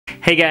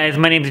Hey guys,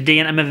 my name is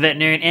Dan, I'm a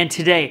veterinarian, and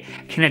today,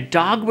 can a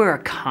dog wear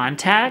a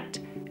contact?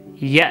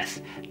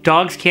 Yes,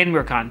 dogs can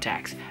wear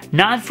contacts.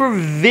 Not for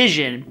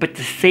vision, but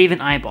to save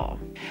an eyeball.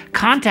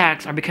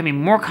 Contacts are becoming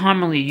more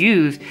commonly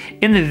used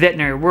in the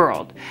veterinary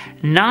world.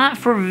 Not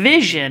for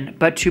vision,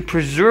 but to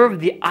preserve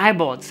the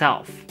eyeball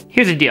itself.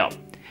 Here's the deal.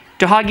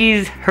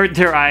 Doggies hurt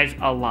their eyes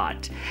a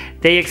lot.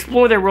 They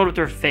explore their world with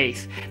their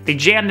face. They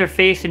jam their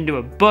face into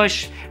a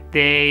bush.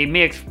 They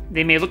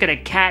may look at a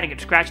cat and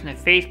get scratched in the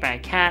face by a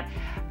cat.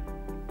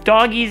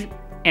 Doggies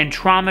and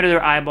trauma to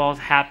their eyeballs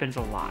happens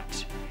a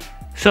lot.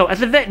 So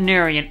as a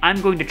veterinarian,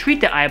 I'm going to treat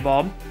the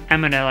eyeball.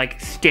 I'm gonna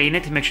stain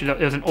it to make sure that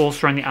there's an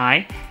ulcer on the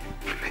eye.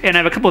 And I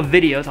have a couple of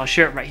videos, I'll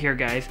share it right here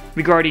guys,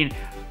 regarding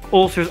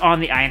ulcers on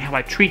the eye and how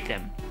I treat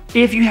them.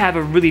 If you have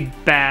a really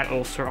bad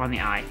ulcer on the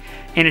eye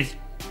and it's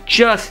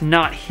just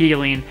not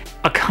healing,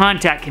 a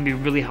contact can be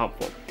really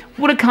helpful.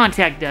 What a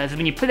contact does is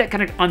when you put that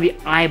contact on the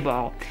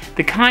eyeball,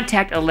 the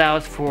contact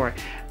allows for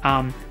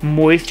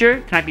moisture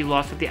to not be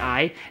lost with the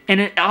eye,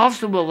 and it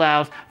also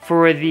allows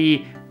for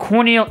the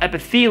corneal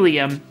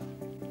epithelium,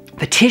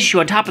 the tissue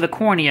on top of the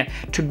cornea,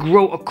 to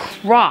grow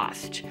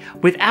across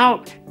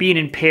without being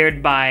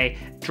impaired by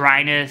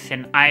dryness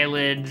and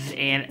eyelids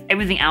and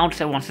everything else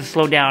that wants to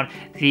slow down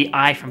the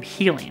eye from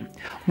healing.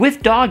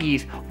 With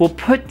doggies, we'll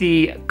put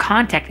the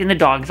contact in the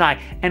dog's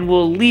eye and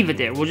we'll leave it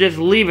there. We'll just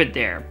leave it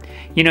there,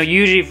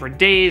 usually for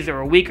days or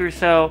a week or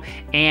so,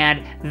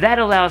 and that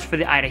allows for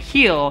the eye to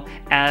heal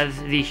as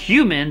the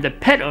human, the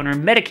pet owner,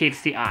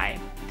 medicates the eye.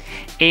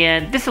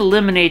 And this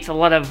eliminates a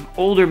lot of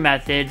older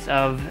methods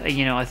of,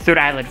 a third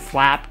eyelid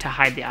flap to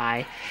hide the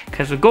eye.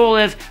 Because the goal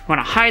is, we want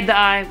to hide the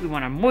eye, we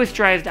want to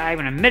moisturize the eye,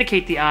 we want to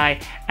medicate the eye,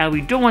 and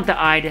we don't want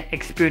the eye to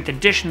experience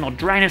additional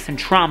dryness and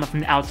trauma from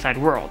the outside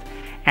world.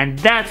 And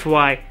that's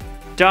why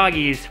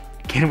doggies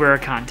can wear a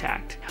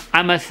contact.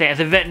 I must say, as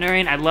a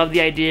veterinarian, I love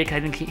the idea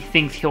because I think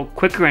things heal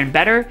quicker and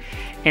better,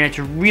 and it's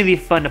really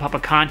fun to pop a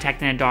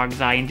contact in a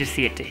dog's eye and just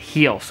see it to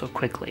heal so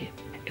quickly.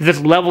 If this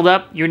leveled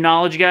up your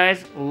knowledge,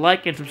 guys,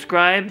 like and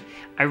subscribe.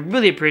 I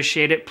really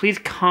appreciate it. Please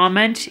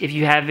comment if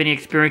you have any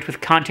experience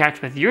with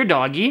contacts with your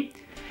doggy.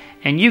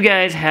 And you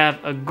guys have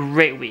a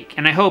great week.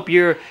 And I hope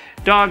your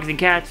dogs and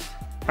cats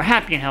are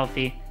happy and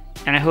healthy.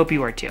 And I hope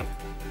you are too.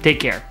 Take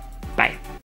care.